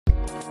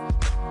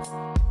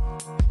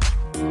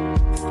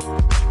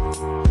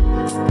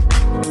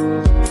I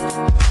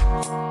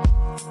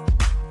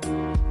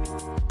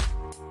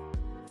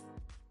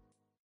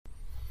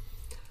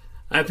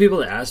have people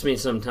that ask me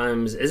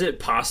sometimes, is it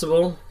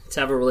possible to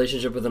have a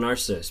relationship with a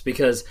narcissist?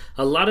 Because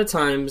a lot of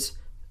times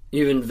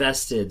you've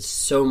invested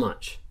so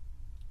much.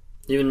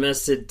 You've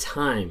invested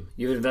time.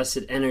 You've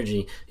invested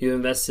energy. You've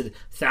invested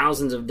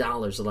thousands of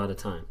dollars a lot of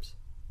times.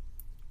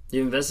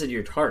 You've invested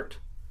your heart.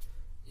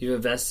 You've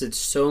invested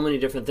so many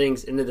different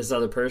things into this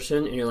other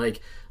person, and you're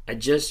like, I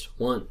just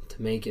want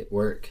to make it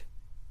work.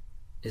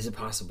 Is it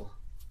possible?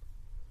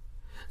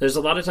 There's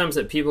a lot of times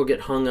that people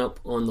get hung up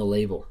on the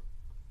label.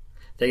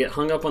 They get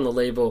hung up on the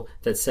label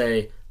that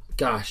say,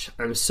 gosh,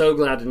 I'm so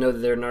glad to know that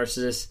they're a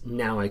narcissist,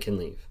 now I can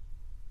leave.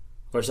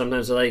 Or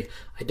sometimes they're like,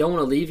 I don't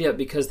want to leave yet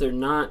because they're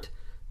not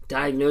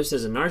diagnosed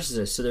as a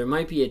narcissist, so there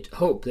might be a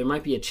hope, there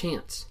might be a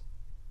chance.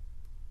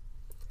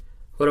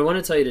 What I want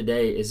to tell you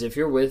today is if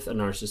you're with a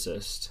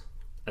narcissist,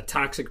 a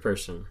toxic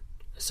person,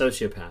 a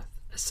sociopath,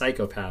 a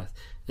psychopath,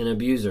 an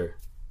abuser,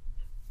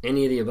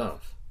 any of the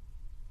above,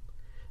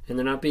 and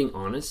they're not being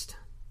honest,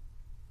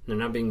 they're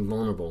not being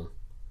vulnerable,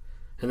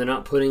 and they're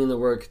not putting in the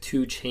work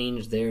to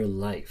change their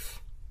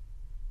life,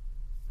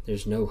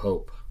 there's no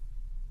hope.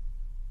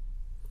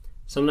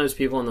 Sometimes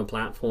people on the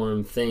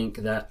platform think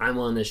that I'm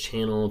on this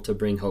channel to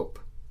bring hope.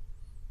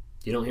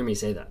 You don't hear me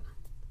say that.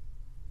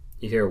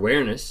 You hear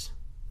awareness,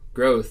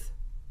 growth,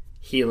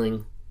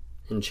 healing,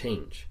 and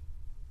change.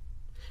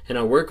 And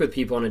I work with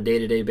people on a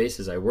day-to-day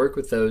basis. I work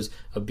with those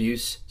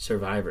abuse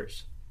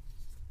survivors.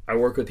 I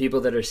work with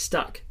people that are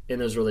stuck in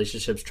those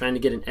relationships trying to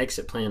get an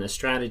exit plan, a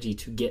strategy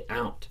to get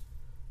out.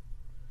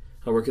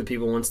 I work with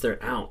people once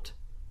they're out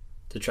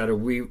to try to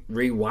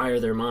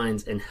rewire their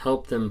minds and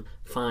help them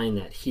find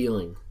that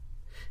healing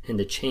and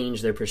to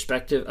change their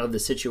perspective of the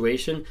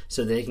situation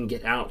so they can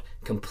get out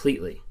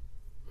completely.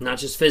 Not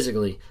just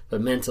physically,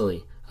 but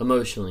mentally,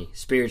 emotionally,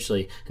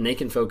 spiritually, and they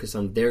can focus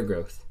on their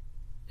growth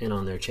and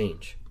on their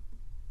change.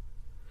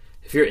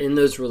 If you're in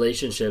those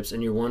relationships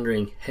and you're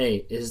wondering,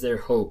 hey, is there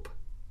hope?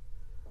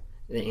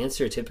 The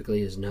answer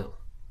typically is no.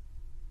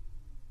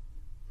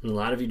 And a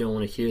lot of you don't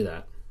want to hear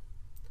that.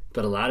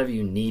 But a lot of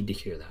you need to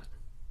hear that.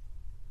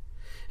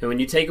 And when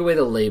you take away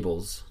the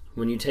labels,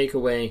 when you take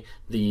away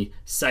the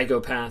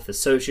psychopath, the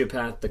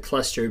sociopath, the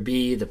cluster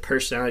B, the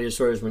personality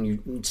disorders, when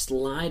you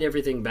slide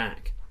everything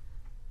back,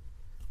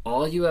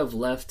 all you have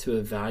left to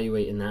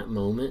evaluate in that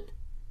moment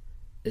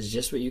is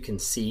just what you can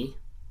see,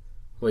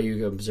 what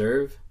you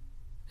observe,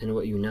 and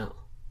what you know.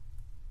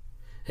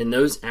 And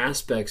those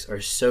aspects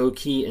are so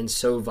key and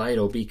so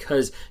vital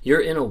because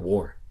you're in a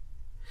war.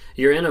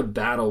 You're in a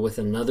battle with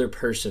another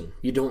person.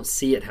 You don't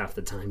see it half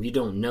the time. You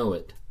don't know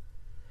it.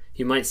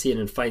 You might see it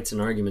in fights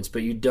and arguments,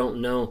 but you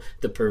don't know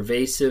the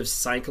pervasive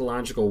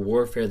psychological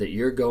warfare that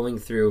you're going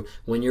through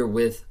when you're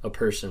with a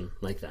person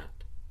like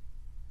that.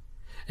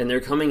 And they're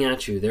coming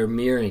at you. They're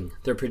mirroring.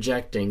 They're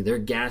projecting. They're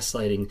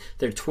gaslighting.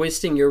 They're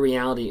twisting your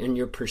reality and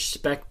your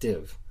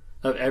perspective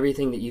of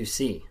everything that you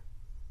see.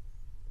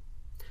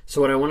 So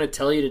what I want to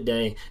tell you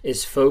today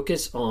is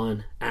focus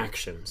on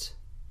actions.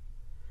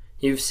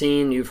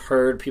 You've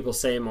heard people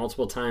say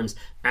multiple times,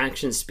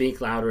 actions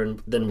speak louder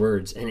than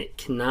words, and it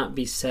cannot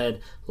be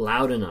said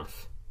loud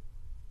enough.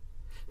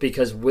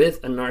 Because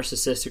with a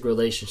narcissistic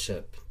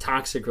relationship,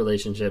 toxic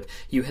relationship,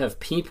 you have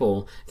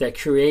people that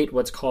create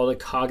what's called a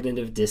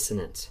cognitive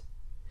dissonance.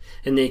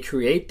 And they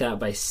create that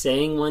by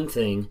saying one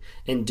thing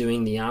and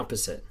doing the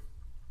opposite.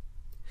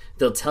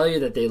 They'll tell you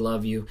that they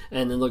love you,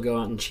 and then they'll go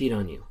out and cheat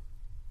on you.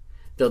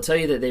 They'll tell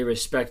you that they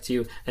respect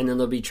you, and then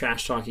they'll be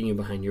trash talking you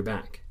behind your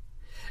back.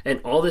 And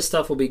all this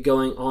stuff will be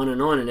going on,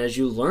 and as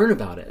you learn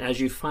about it, as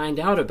you find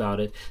out about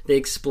it, they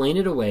explain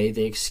it away,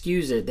 they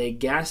excuse it, they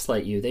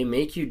gaslight you, they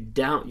make you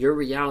doubt your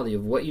reality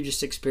of what you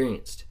just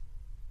experienced.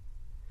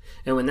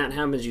 And when that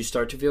happens, you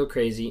start to feel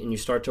crazy, and you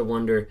start to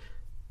wonder,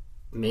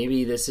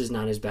 maybe this is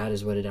not as bad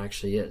as what it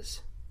actually is.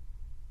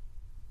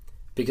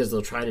 Because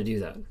they'll try to do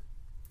that.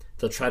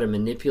 They'll try to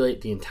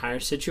manipulate the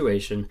entire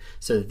situation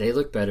so that they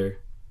look better,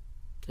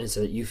 and so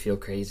that you feel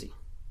crazy.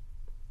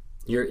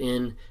 You're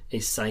in a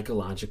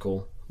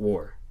psychological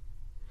war.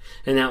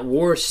 And that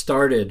war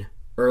started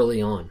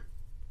early on.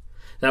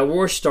 That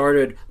war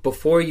started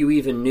before you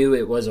even knew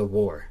it was a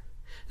war.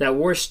 That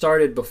war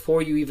started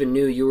before you even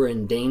knew you were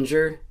in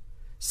danger.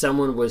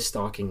 Someone was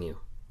stalking you.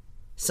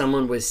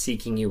 Someone was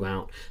seeking you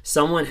out.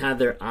 Someone had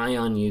their eye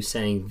on you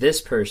saying,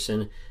 this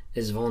person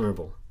is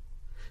vulnerable.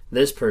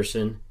 This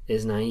person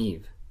is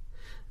naive.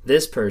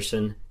 This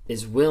person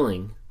is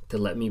willing to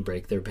let me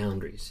break their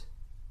boundaries.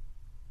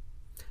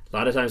 A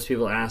lot of times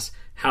people ask,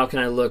 how can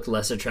I look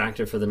less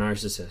attractive for the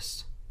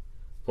narcissist?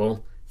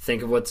 Well,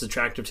 think of what's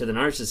attractive to the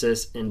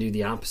narcissist and do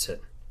the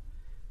opposite.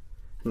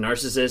 A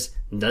narcissist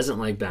doesn't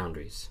like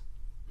boundaries.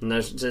 A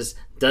narcissist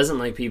doesn't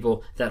like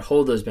people that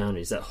hold those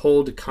boundaries, that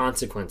hold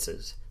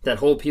consequences, that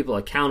hold people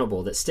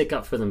accountable, that stick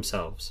up for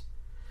themselves,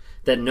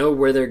 that know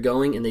where they're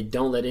going and they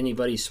don't let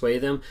anybody sway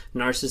them.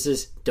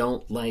 Narcissists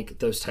don't like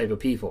those type of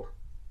people.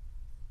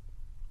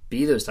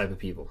 Be those type of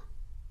people.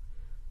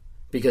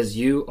 Because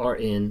you are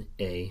in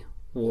a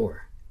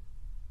war.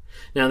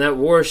 Now, that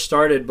war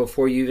started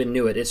before you even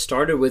knew it. It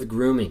started with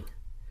grooming.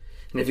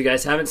 And if you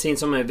guys haven't seen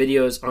some of my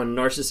videos on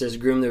narcissists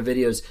groom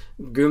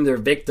their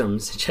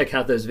victims, check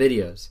out those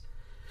videos.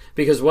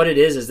 Because what it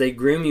is they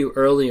groom you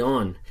early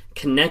on,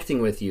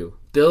 connecting with you,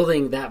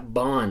 building that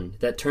bond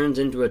that turns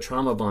into a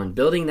trauma bond,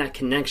 building that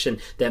connection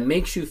that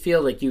makes you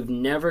feel like you've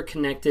never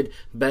connected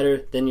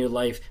better than your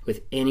life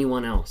with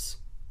anyone else.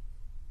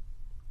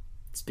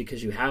 It's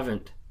because you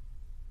haven't,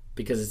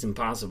 because it's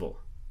impossible.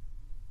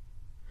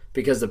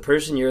 Because the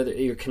person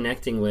you're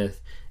connecting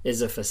with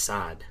is a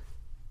facade,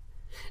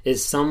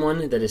 is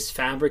someone that is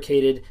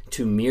fabricated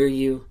to mirror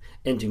you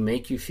and to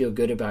make you feel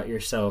good about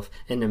yourself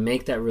and to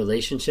make that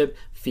relationship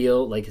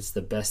feel like it's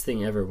the best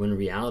thing ever, when in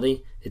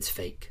reality, it's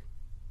fake.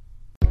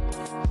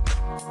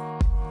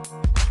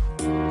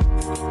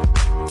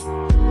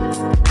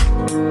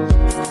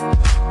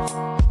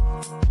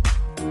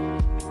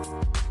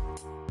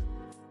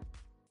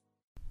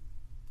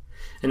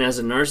 And as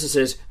a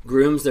narcissist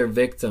grooms their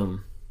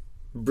victim,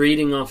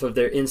 breeding off of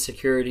their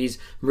insecurities,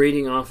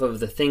 breeding off of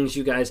the things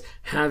you guys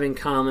have in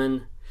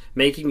common,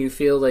 making you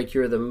feel like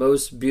you're the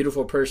most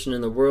beautiful person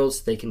in the world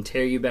so they can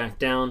tear you back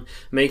down,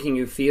 making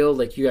you feel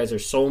like you guys are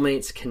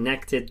soulmates,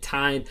 connected,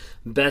 tied,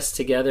 best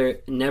together,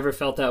 never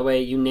felt that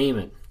way, you name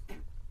it.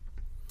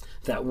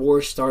 That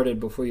war started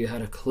before you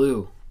had a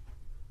clue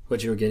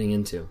what you were getting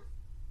into.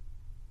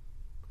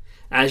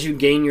 As you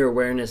gain your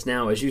awareness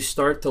now, as you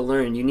start to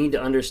learn, you need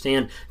to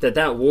understand that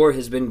that war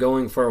has been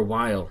going for a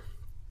while.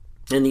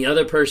 And the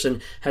other person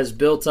has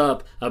built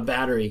up a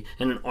battery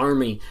and an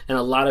army and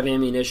a lot of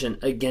ammunition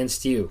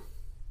against you.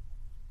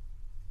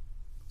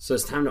 So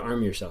it's time to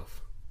arm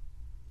yourself.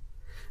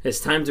 It's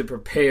time to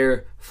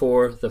prepare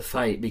for the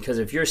fight, because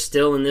if you're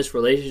still in this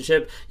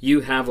relationship,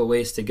 you have a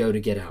ways to go to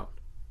get out.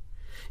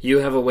 You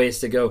have a ways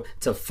to go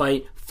to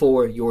fight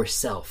for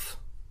yourself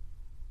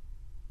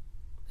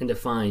and to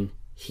find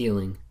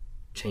healing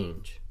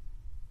change.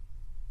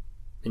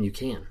 And you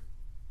can.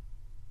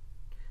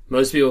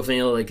 Most people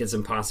feel like it's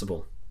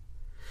impossible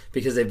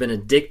because they've been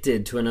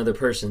addicted to another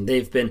person.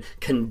 They've been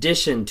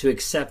conditioned to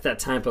accept that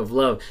type of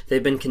love.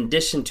 They've been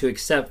conditioned to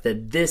accept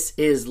that this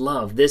is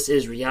love, this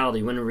is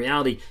reality, when in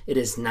reality, it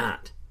is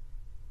not.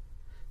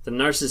 The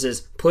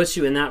narcissist puts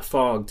you in that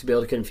fog to be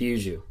able to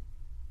confuse you.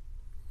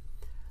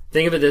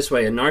 Think of it this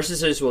way. A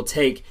narcissist will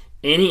take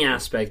any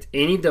aspect,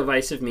 any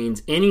divisive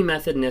means, any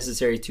method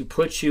necessary to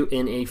put you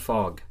in a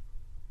fog.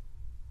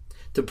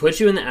 To put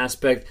you in the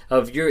aspect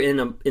of you're in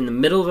the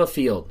middle of a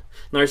field.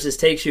 Narcissist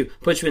takes you,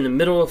 puts you in the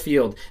middle of a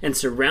field, and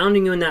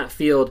surrounding you in that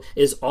field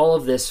is all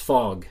of this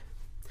fog.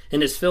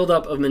 And it's filled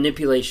up of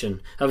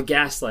manipulation, of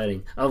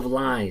gaslighting, of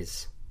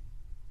lies.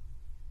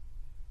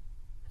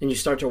 And you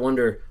start to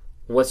wonder,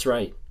 what's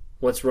right?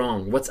 What's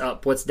wrong? What's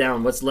up? What's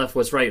down? What's left?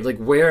 What's right? Like,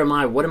 where am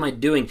I? What am I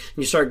doing? And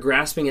you start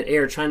grasping at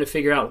air, trying to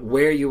figure out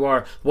where you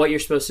are, what you're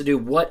supposed to do,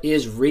 what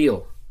is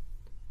real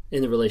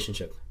in the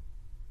relationship.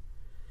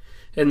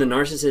 And the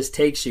narcissist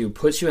takes you,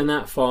 puts you in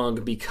that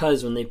fog,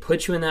 because when they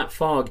put you in that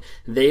fog,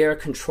 they are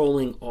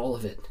controlling all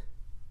of it.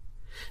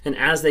 And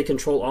as they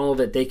control all of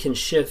it, they can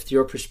shift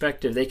your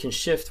perspective. They can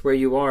shift where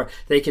you are.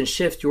 They can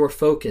shift your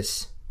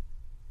focus.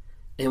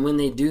 And when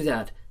they do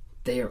that,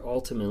 they are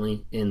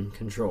ultimately in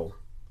control.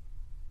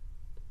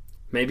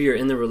 Maybe you're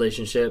in the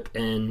relationship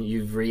and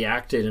you've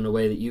reacted in a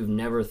way that you've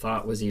never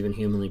thought was even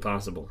humanly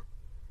possible.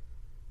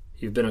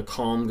 You've been a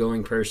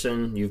calm-going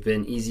person. You've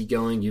been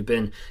easygoing. You've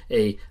been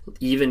a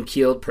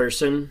even-keeled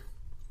person.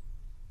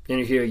 And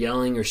you're here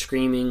yelling or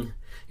screaming.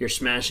 You're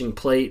smashing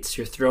plates.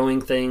 You're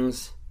throwing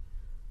things.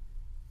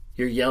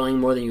 You're yelling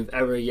more than you've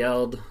ever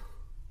yelled.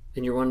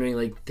 And you're wondering,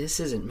 like,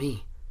 this isn't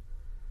me.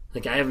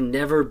 Like, I have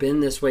never been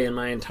this way in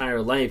my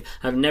entire life.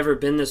 I've never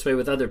been this way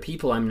with other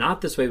people. I'm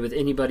not this way with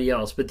anybody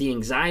else. But the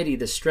anxiety,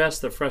 the stress,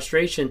 the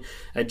frustration,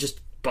 it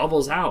just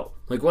bubbles out.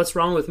 Like, what's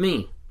wrong with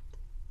me?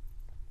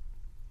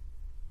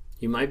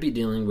 You might be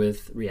dealing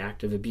with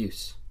reactive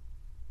abuse.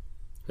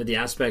 With the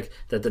aspect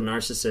that the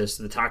narcissist,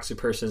 the toxic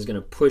person, is going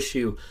to push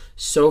you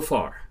so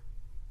far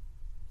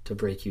to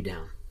break you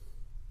down.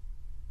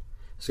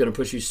 It's going to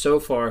push you so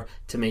far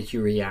to make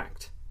you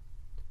react.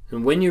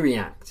 And when you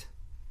react,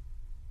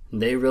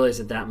 they realize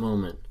at that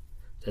moment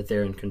that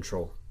they're in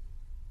control.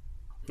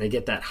 They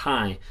get that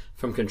high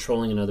from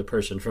controlling another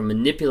person, from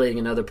manipulating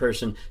another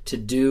person to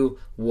do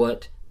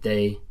what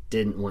they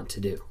didn't want to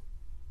do.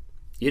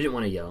 You didn't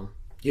want to yell.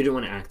 You didn't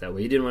want to act that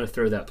way. You didn't want to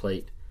throw that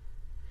plate.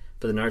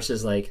 But the narcissist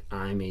is like,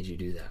 I made you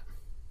do that.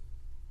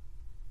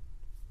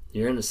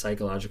 You're in a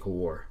psychological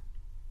war.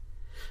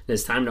 And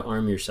it's time to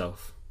arm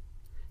yourself.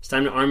 It's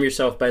time to arm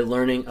yourself by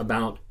learning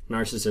about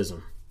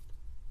narcissism.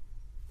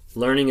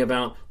 Learning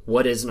about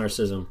what is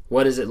narcissism.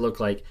 What does it look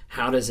like?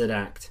 How does it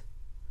act?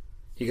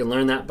 You can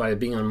learn that by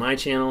being on my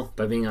channel,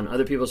 by being on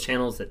other people's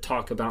channels that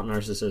talk about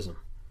narcissism.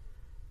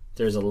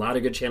 There's a lot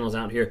of good channels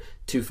out here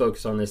to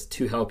focus on this,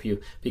 to help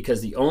you,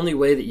 because the only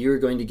way that you're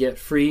going to get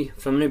free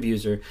from an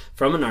abuser,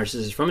 from a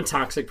narcissist, from a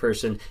toxic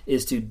person,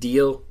 is to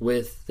deal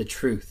with the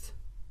truth.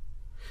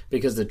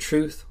 Because the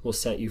truth will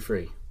set you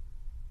free.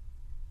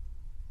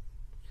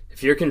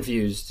 If you're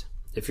confused,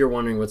 If you're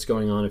wondering what's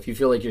going on, if you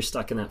feel like you're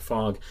stuck in that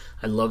fog,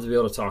 I'd love to be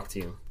able to talk to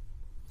you.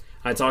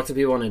 I talk to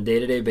people on a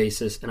day-to-day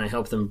basis, and I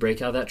help them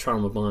break out that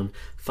trauma bond,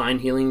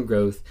 find healing and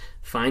growth,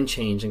 find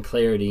change and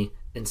clarity,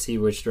 and see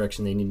which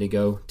direction they need to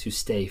go to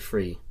stay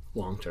free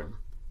long-term.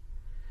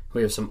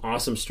 We have some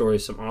awesome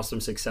stories, some awesome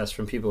success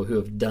from people who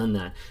have done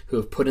that, who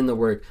have put in the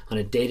work on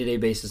a day-to-day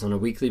basis, on a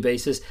weekly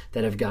basis,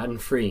 that have gotten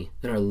free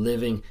and are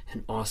living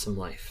an awesome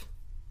life.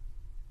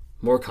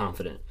 More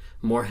confident,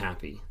 more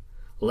happy,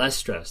 less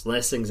stress,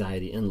 less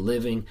anxiety, and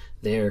living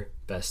their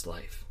best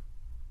life.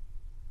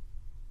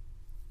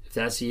 If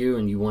that's you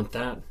and you want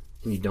that,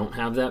 and you don't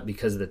have that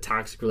because of the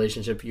toxic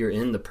relationship you're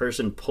in, the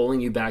person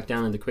pulling you back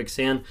down into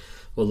quicksand,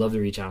 we'll love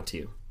to reach out to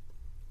you.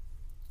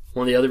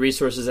 One of the other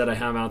resources that I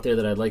have out there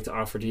that I'd like to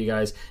offer to you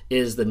guys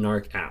is the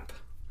NARC app,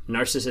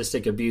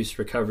 Narcissistic Abuse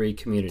Recovery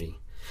Community.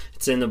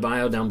 It's in the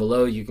bio down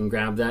below. You can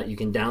grab that. You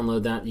can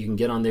download that. You can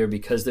get on there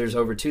because there's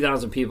over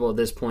 2,000 people at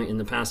this point in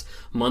the past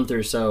month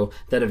or so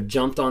that have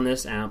jumped on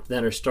this app,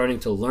 that are starting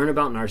to learn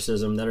about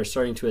narcissism, that are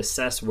starting to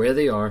assess where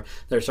they are,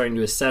 that are starting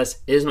to assess,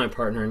 is my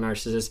partner a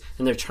narcissist,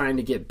 and they're trying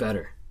to get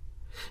better.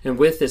 And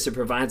with this, it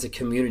provides a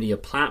community, a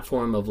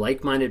platform of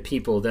like-minded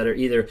people that are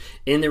either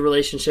in the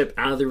relationship,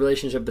 out of the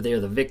relationship, but they are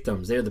the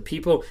victims. They are the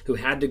people who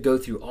had to go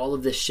through all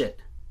of this shit.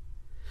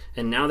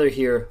 And now they're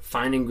here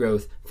finding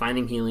growth,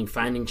 finding healing,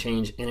 finding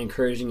change, and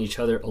encouraging each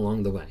other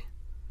along the way.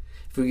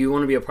 If you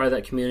want to be a part of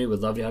that community, we'd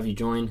love to have you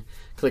join.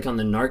 Click on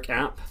the NARC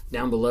app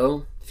down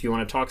below. If you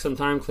want to talk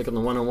sometime, click on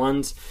the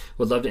one-on-ones.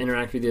 We'd love to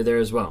interact with you there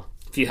as well.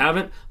 If you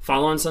haven't,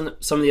 follow on some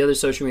of the other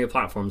social media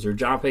platforms. We're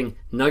dropping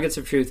nuggets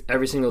of truth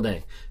every single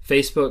day.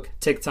 Facebook,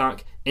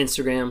 TikTok,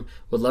 Instagram.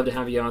 Would love to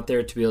have you out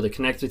there to be able to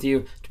connect with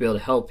you, to be able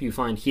to help you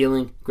find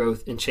healing,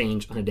 growth, and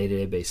change on a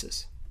day-to-day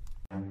basis.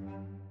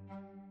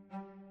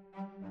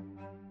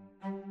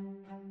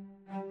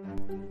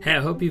 Hey, I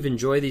hope you've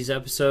enjoyed these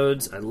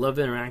episodes. I love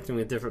interacting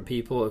with different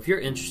people. If you're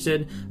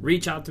interested,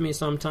 reach out to me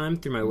sometime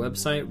through my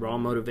website, Raw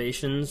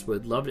Motivations.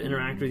 Would love to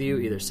interact with you.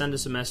 Either send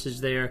us a message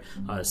there,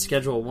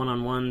 schedule a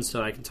one-on-one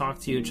so I can talk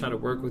to you, try to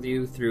work with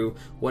you through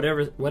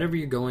whatever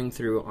you're going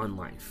through on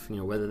life. You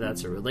know, whether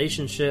that's a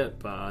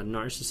relationship,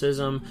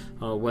 narcissism,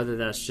 whether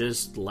that's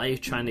just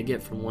life, trying to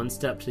get from one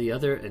step to the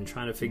other and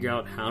trying to figure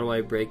out how do I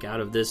break out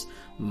of this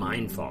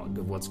mind fog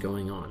of what's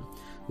going on.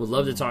 Would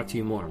love to talk to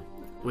you more.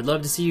 We'd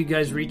love to see you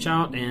guys reach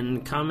out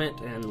and comment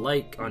and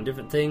like on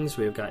different things.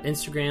 We've got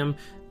Instagram,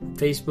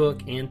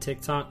 Facebook, and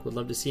TikTok. We'd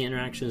love to see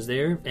interactions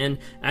there. And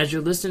as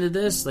you're listening to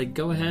this,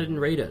 go ahead and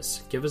rate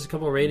us. Give us a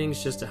couple of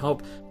ratings just to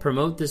help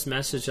promote this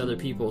message to other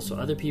people so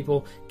other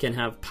people can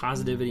have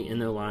positivity in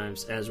their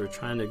lives as we're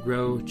trying to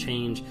grow,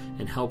 change,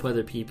 and help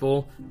other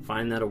people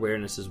find that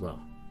awareness as well.